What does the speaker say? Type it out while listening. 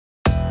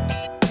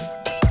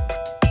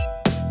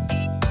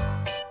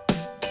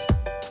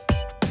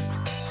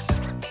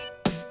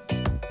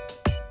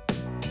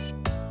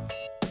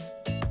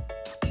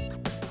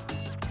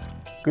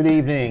Good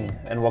evening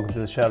and welcome to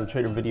the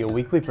ShadowTrader Video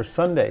Weekly for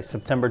Sunday,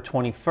 September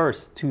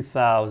 21st,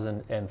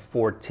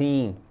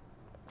 2014.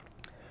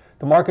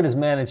 The market has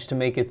managed to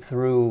make it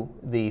through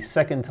the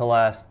second to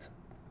last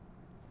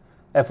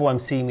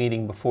FOMC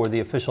meeting before the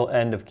official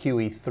end of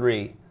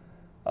QE3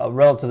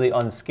 relatively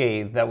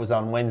unscathed. That was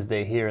on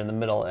Wednesday here in the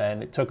middle,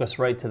 and it took us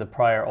right to the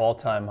prior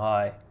all-time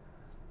high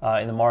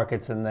in the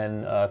markets, and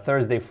then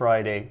Thursday,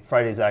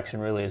 Friday's action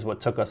really is what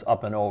took us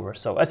up and over.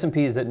 So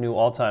S&P is at new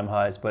all-time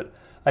highs, but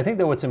I think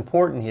that what's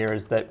important here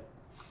is that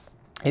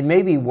it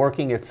may be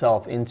working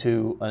itself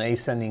into an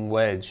ascending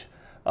wedge,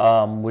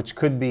 which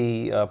could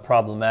be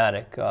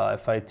problematic.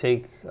 If I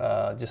take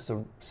just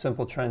a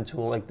simple trend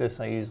tool like this,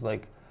 I use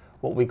like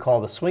what we call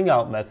the swing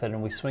out method,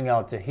 and we swing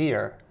out to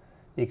here,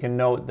 you can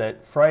note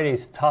that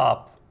Friday's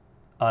top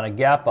on a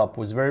gap up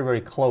was very,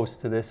 very close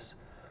to this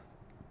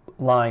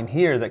line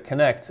here that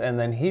connects, and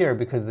then here,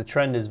 because the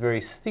trend is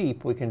very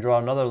steep, we can draw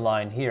another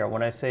line here.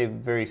 When I say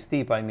very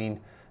steep, I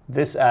mean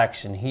this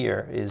action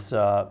here is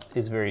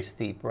very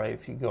steep, right?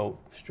 If you go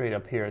straight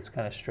up here, it's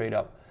kind of straight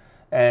up.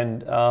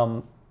 And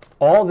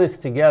all this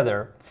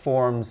together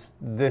forms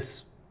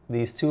this,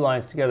 these two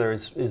lines together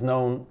is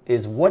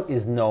what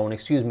is known,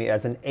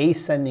 as an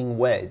ascending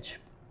wedge.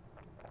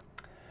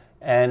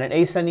 And an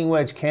ascending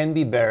wedge can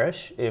be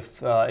bearish if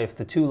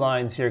the two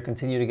lines here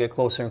continue to get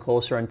closer and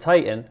closer and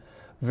tighten.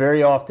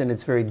 Very often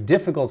it's very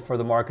difficult for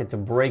the market to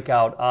break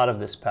out of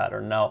this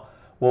pattern. Now,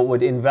 what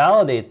would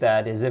invalidate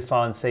that is if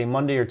on, say,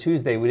 Monday or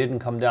Tuesday we didn't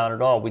come down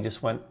at all, we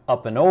just went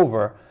up and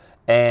over,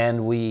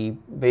 and we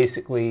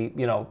basically,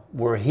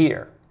 we're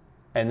here.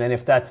 And then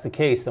if that's the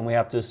case, then we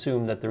have to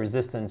assume that the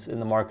resistance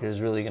in the market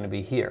is really going to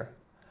be here.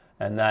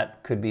 And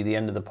that could be the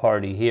end of the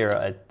party here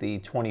at the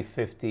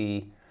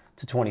 2050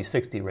 to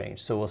 2060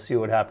 range. So we'll see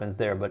what happens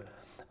there. But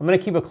I'm going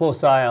to keep a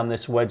close eye on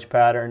this wedge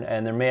pattern,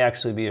 and there may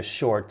actually be a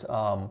short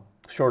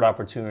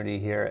opportunity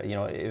here,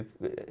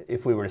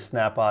 if we were to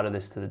snap out of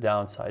this to the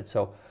downside.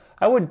 So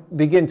I would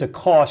begin to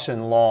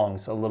caution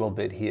longs a little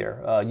bit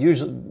here.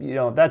 Usually,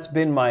 that's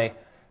been my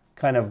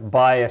kind of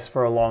bias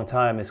for a long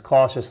time, is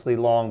cautiously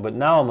long, but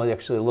now I'm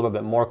actually a little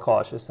bit more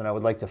cautious, and I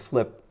would like to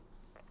flip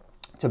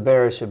to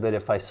bearish a bit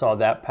if I saw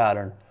that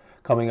pattern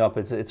coming up.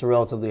 It's a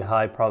relatively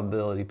high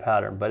probability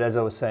pattern. But as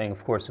I was saying,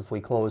 of course, if we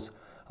close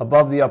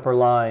above the upper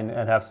line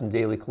and have some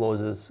daily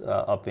closes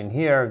up in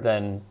here,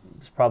 then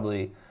it's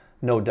probably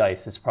no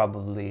dice. It's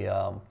probably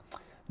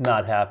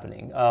not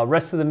happening.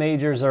 Rest of the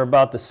majors are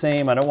about the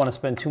same. I don't want to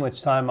spend too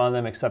much time on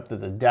them, except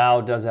that the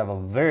Dow does have a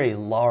very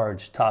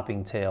large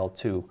topping tail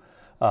to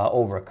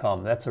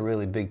overcome. That's a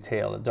really big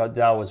tail. The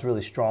Dow was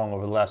really strong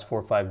over the last 4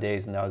 or 5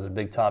 days, and that was a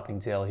big topping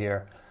tail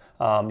here.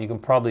 You can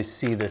probably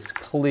see this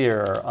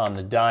clearer on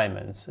the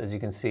diamonds. As you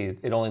can see,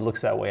 it only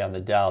looks that way on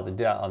the Dow.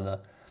 On the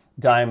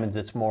diamonds,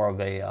 it's more of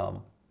a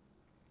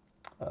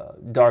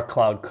dark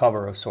cloud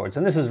cover of sorts,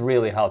 and this is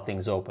really how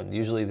things open.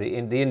 Usually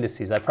the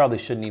indices, I probably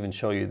shouldn't even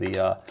show you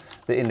the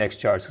index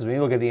charts, because when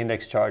you look at the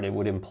index chart, it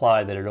would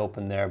imply that it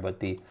opened there, but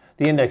the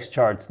index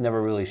charts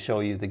never really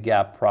show you the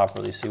gap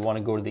properly. So you want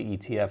to go to the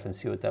ETF and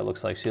see what that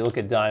looks like. So you look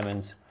at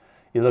diamonds,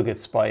 you look at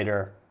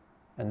spider,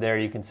 and there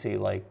you can see,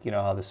 like,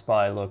 how the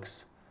SPY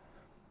looks,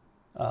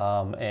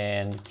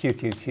 and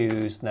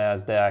QQQs,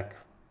 NASDAQ.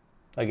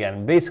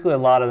 Again, basically a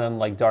lot of them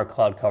like dark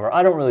cloud cover.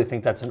 I don't really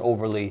think that's an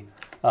overly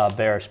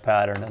bearish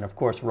pattern, and of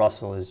course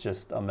Russell is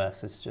just a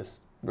mess. It's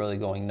just really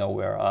going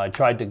nowhere. I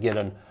tried to get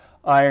an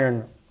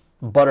iron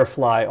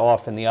butterfly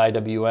off in the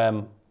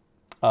IWM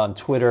on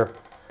Twitter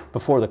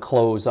before the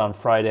close on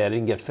Friday. I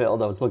didn't get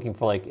filled. I was looking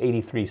for like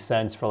 83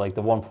 cents for like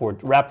the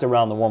 114, wrapped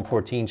around the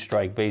 114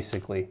 strike,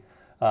 basically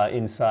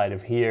inside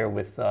of here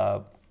with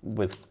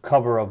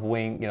cover of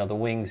wing, the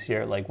wings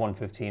here at like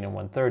 115 and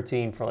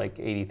 113 for like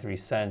 83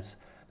 cents.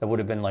 That would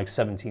have been like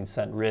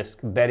 17-cent risk,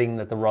 betting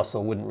that the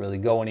Russell wouldn't really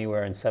go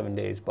anywhere in 7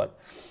 days, but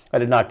I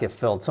did not get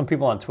filled. Some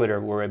people on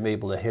Twitter were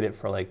able to hit it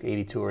for like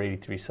 82 or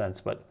 83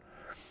 cents, but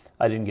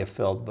I didn't get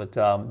filled. But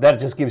that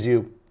just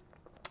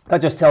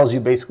tells you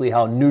basically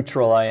how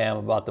neutral I am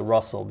about the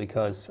Russell,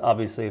 because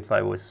obviously if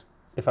I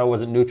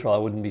wasn't neutral, I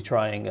wouldn't be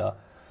trying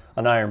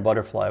an iron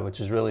butterfly, which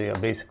is really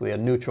basically a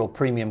neutral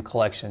premium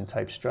collection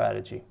type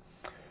strategy.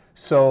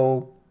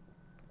 So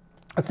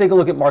let's take a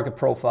look at market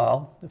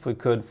profile, if we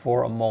could,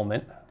 for a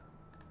moment.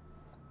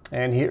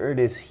 And here it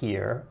is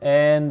here.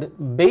 And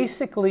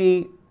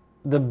basically,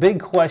 the big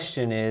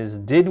question is,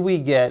 did we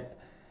get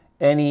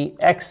any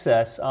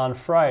excess on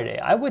Friday?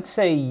 I would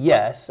say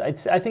yes. I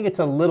think it's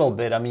a little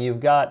bit. I mean, you've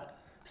got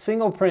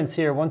single prints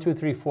here, 1, 2,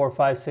 3, 4,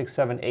 5, 6,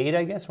 7, 8,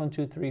 I guess. 1,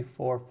 2, 3,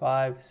 4,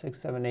 5, 6,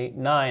 7, 8,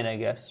 9, I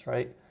guess,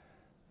 right?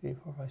 3,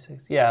 4, 5,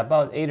 6. Yeah,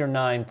 about 8 or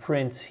 9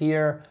 prints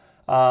here.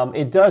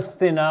 It does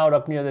thin out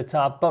up near the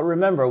top, but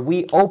remember,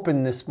 we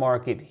opened this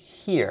market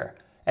here,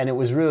 and it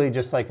was really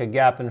just like a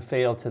gap and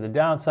fail to the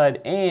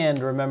downside. And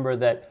remember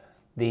that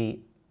the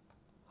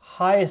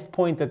highest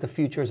point that the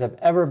futures have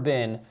ever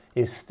been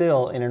is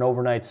still in an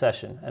overnight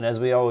session. And as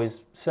we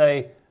always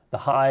say, the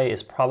high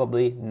is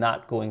probably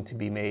not going to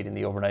be made in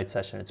the overnight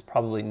session. It's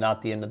probably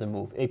not the end of the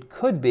move. It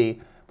could be,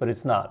 but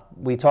it's not.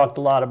 We talked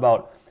a lot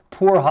about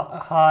poor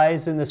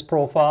highs in this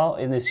profile,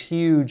 in this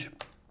huge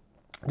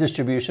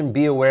distribution.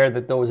 Be aware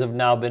that those have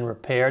now been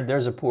repaired.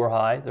 There's a poor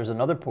high. There's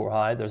another poor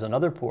high. There's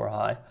another poor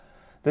high.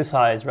 This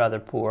high is rather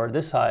poor.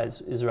 This high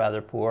is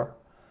rather poor.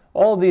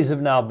 All of these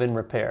have now been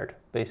repaired,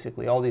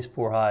 basically, all these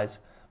poor highs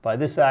by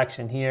this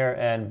action here,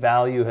 and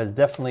value has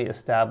definitely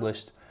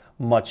established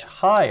much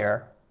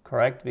higher,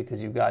 correct?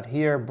 Because you've got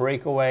here,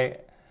 breakaway,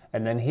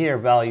 and then here,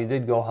 value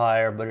did go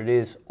higher, but it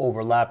is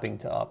overlapping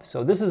to up.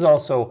 So this is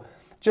also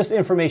just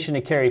information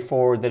to carry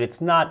forward that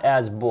it's not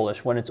as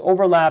bullish. When it's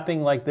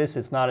overlapping like this,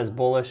 it's not as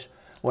bullish.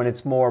 When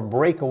it's more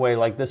breakaway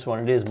like this one,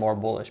 it is more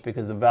bullish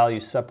because the value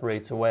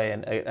separates away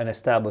and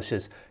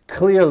establishes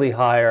clearly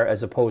higher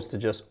as opposed to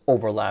just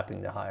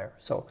overlapping to higher.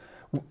 So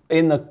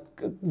in the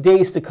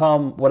days to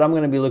come, what I'm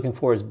going to be looking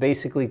for is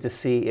basically to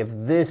see if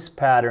this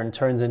pattern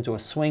turns into a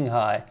swing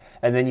high,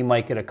 and then you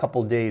might get a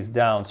couple days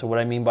down. So what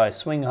I mean by a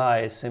swing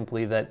high is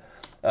simply that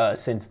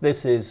since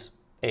this is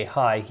a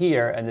high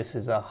here and this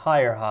is a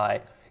higher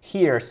high,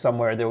 here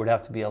somewhere there would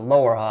have to be a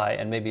lower high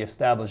and maybe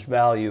established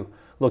value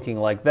looking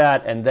like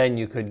that, and then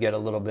you could get a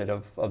little bit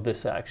of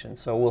this action.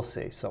 So we'll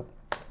see. So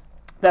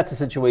that's the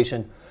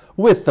situation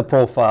with the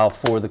profile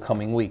for the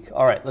coming week.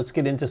 All right, let's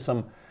get into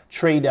some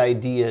trade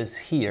ideas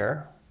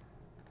here.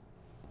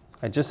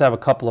 I just have a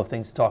couple of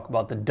things to talk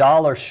about. The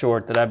dollar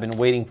short that I've been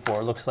waiting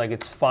for looks like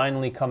it's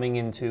finally coming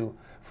into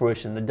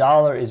fruition. The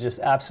dollar is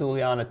just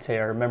absolutely on a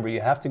tear. Remember, you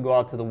have to go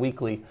out to the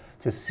weekly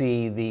to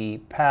see the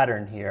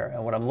pattern here,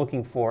 and what I'm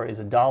looking for is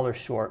a dollar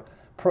short.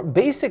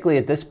 Basically,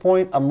 at this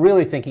point, I'm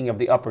really thinking of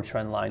the upper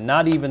trend line,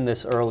 not even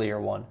this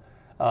earlier one.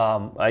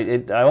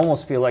 I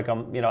almost feel like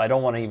I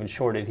don't want to even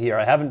short it here.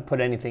 I haven't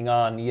put anything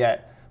on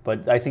yet,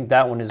 but I think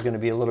that one is going to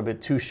be a little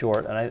bit too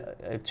short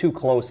and too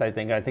close, I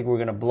think. I think we're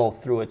going to blow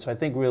through it. So I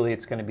think really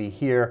it's going to be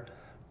here,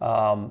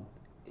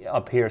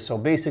 up here. So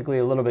basically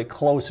a little bit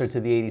closer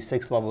to the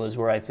 86 level is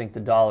where I think the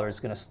dollar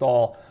is going to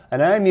stall.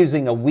 And I'm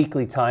using a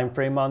weekly time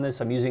frame on this.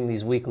 I'm using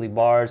these weekly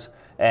bars.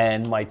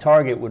 And my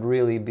target would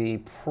really be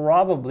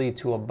probably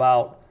to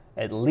about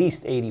at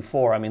least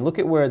 84. I mean, look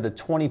at where the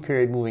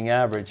 20-period moving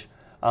average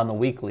on the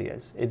weekly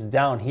is. It's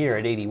down here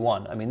at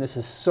 81. I mean, this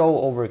is so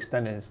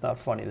overextended, it's not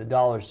funny. The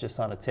dollar's just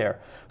on a tear.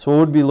 So I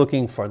would be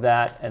looking for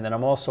that. And then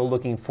I'm also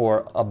looking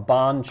for a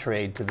bond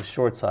trade to the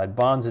short side.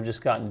 Bonds have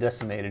just gotten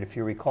decimated. If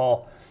you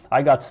recall,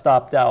 I got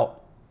stopped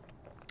out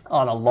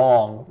on a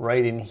long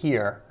right in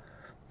here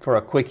for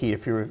a quickie.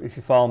 If you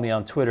follow me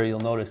on Twitter, you'll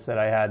notice that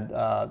I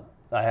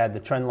had the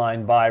trend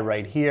line buy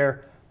right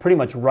here, pretty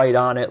much right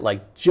on it,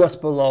 like just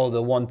below the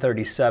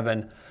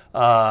 137.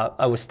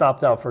 I was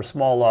stopped out for a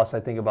small loss, I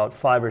think about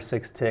 5 or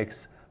 6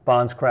 ticks.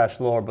 Bonds crashed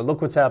lower, but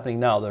look what's happening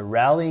now. They're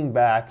rallying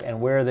back,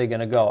 and where are they going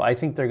to go? I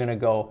think they're going to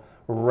go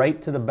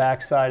right to the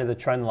back side of the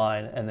trend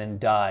line and then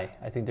die.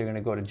 I think they're going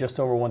to go to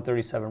just over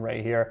 137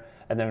 right here,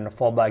 and they're going to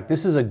fall back.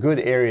 This is a good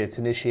area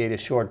to initiate a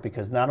short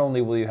because not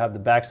only will you have the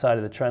back side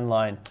of the trend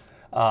line,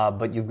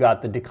 but you've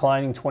got the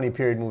declining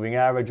 20-period moving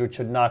average, which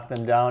should knock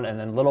them down, and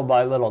then little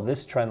by little,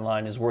 this trend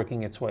line is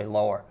working its way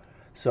lower.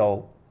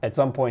 So at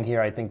some point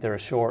here, I think they're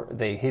short.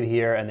 They hit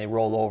here and they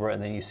roll over,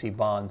 and then you see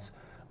bonds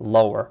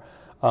lower.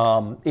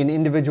 In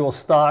individual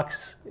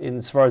stocks,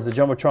 as far as the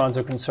jumbotrons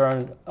are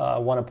concerned, I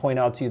want to point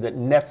out to you that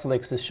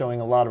Netflix is showing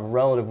a lot of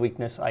relative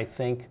weakness, I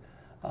think.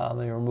 Let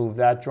me remove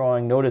that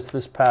drawing. Notice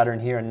this pattern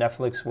here in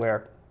Netflix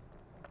where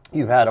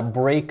you've had a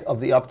break of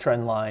the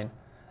uptrend line,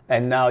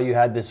 and now you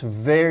had this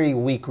very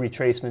weak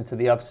retracement to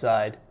the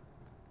upside.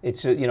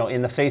 It's,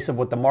 in the face of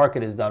what the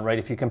market has done, right?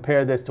 If you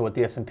compare this to what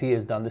the S&P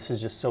has done, this is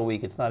just so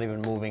weak, it's not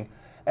even moving.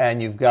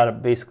 And you've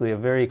got basically a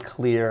very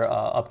clear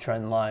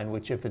uptrend line,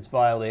 which if it's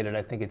violated,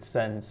 I think it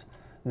sends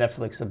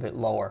Netflix a bit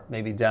lower,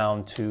 maybe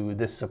down to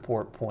this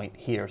support point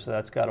here. So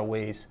that's got a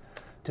ways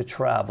to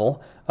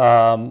travel.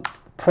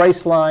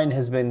 Price line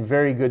has been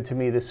very good to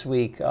me this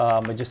week.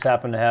 I just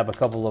happened to have a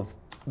couple of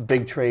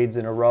big trades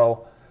in a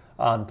row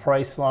on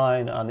price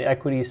line. On the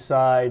equities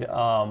side,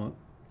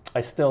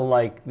 I still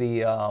like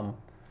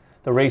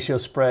the ratio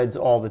spreads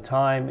all the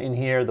time in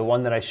here. The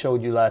one that I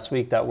showed you last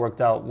week, that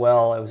worked out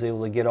well. I was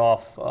able to get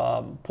off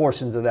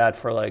portions of that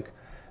for like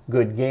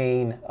good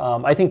gain.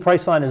 I think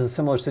Priceline is a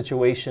similar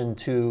situation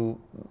to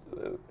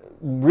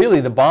really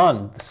the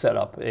bond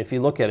setup. If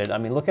you look at it, I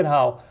mean, look at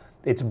how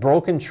it's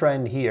broken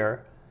trend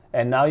here,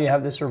 and now you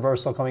have this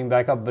reversal coming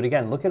back up. But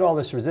again, look at all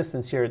this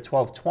resistance here at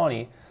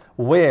 1220,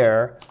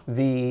 where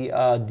the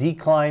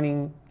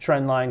declining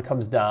trend line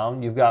comes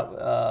down. You've got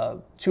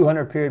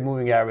 200-period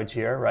moving average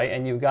here, right?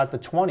 And you've got the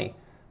 20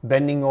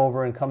 bending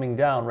over and coming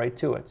down right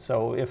to it.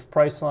 So if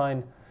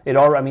Priceline,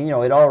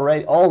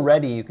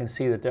 already you can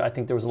see that I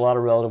think there was a lot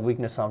of relative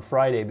weakness on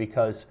Friday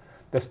because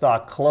the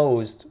stock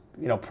closed,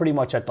 pretty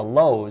much at the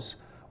lows,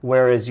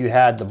 whereas you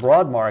had the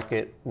broad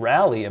market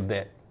rally a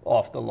bit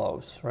off the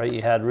lows, right?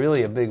 You had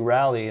really a big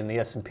rally in the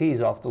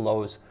S&Ps off the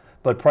lows,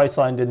 but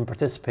Priceline didn't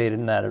participate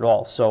in that at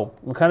all. So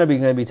we're kind of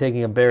going to be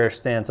taking a bearish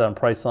stance on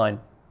Priceline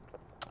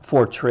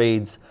for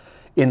trades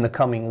in the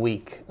coming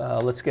week.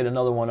 Let's get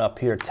another one up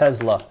here.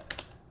 Tesla,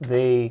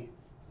 they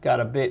got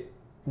a bit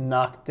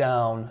knocked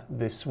down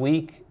this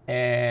week.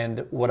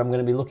 And what I'm going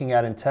to be looking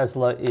at in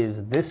Tesla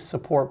is this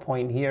support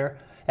point here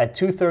at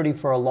 230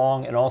 for a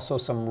long, and also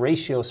some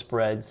ratio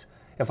spreads.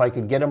 If I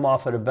could get them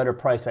off at a better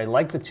price, I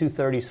like the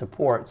 230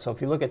 support. So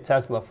if you look at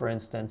Tesla, for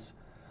instance,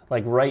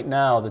 like right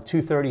now, the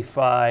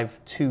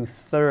 235,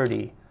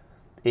 230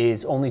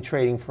 is only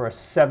trading for a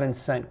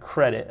 7-cent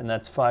credit, and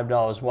that's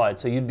 $5 wide.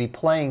 So you'd be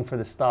playing for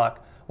the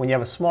stock. When you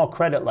have a small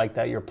credit like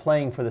that, you're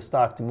playing for the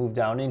stock to move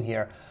down in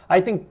here. I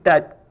think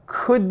that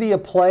could be a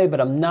play,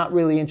 but I'm not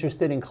really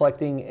interested in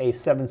collecting a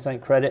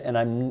 7-cent credit, and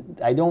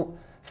I don't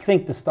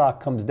think the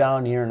stock comes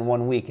down here in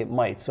 1 week. It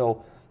might.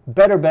 So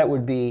better bet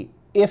would be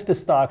if the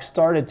stock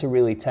started to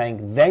really tank,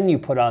 then you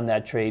put on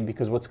that trade,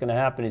 because what's going to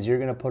happen is you're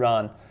going to put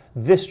on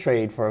this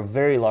trade for a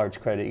very large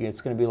credit. It's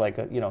going to be like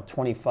a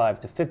 25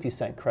 to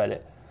 50-cent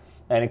credit,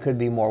 and it could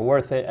be more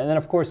worth it. And then,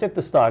 of course, if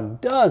the stock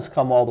does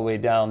come all the way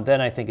down,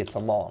 then I think it's a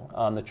long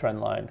on the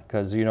trend line,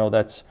 because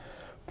that's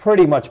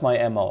pretty much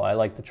my MO. I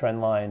like the trend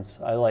lines.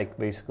 I like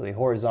basically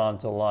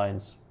horizontal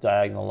lines,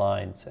 diagonal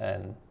lines,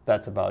 and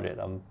that's about it.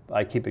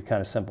 I keep it kind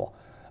of simple.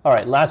 All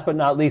right, last but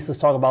not least, let's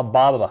talk about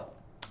BABA.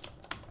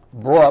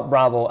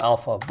 Bravo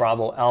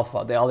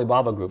Alpha, the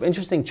Alibaba group.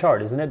 Interesting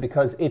chart, isn't it?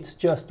 Because it's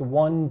just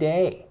 1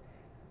 day.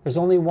 There's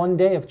only 1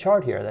 day of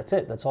chart here. That's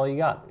it. That's all you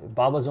got.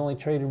 BABA's only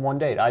traded 1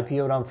 day. It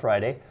IPO'd on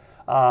Friday.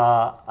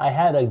 I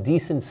had a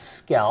decent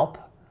scalp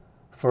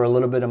for a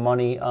little bit of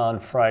money on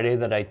Friday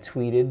that I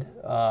tweeted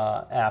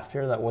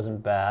after. That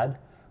wasn't bad.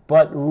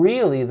 But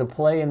really, the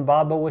play in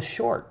BABA was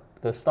short.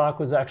 The stock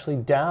was actually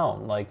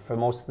down like for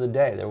most of the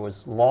day. There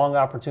was long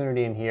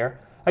opportunity in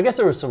here. I guess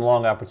there was some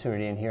long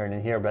opportunity in here and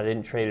in here, but I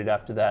didn't trade it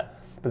after that.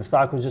 But the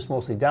stock was just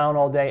mostly down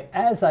all day.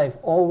 As I've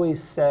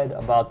always said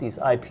about these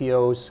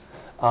IPOs,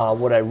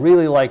 what I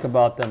really like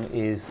about them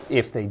is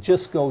if they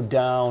just go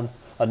down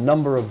a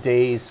number of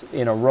days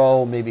in a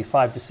row, maybe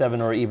 5 to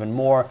 7 or even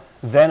more,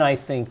 then I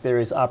think there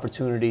is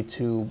opportunity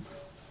to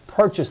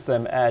purchase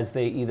them as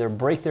they either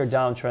break their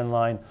downtrend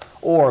line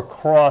or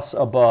cross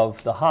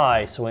above the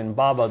high. So in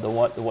BABA,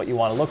 what you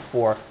want to look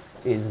for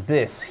is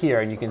this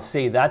here, and you can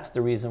see that's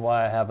the reason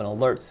why I have an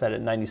alert set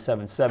at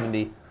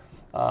 97.70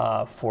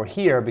 for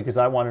here, because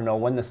I want to know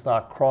when the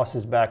stock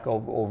crosses back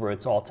over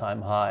its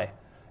all-time high.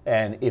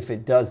 And if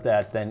it does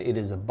that, then it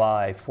is a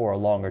buy for a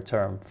longer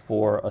term,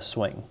 for a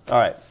swing. All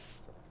right,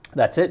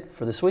 that's it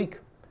for this week.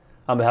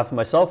 On behalf of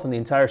myself and the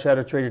entire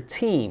ShadowTrader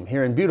team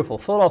here in beautiful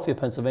Philadelphia,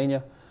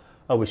 Pennsylvania,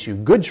 I wish you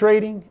good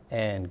trading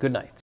and good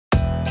night.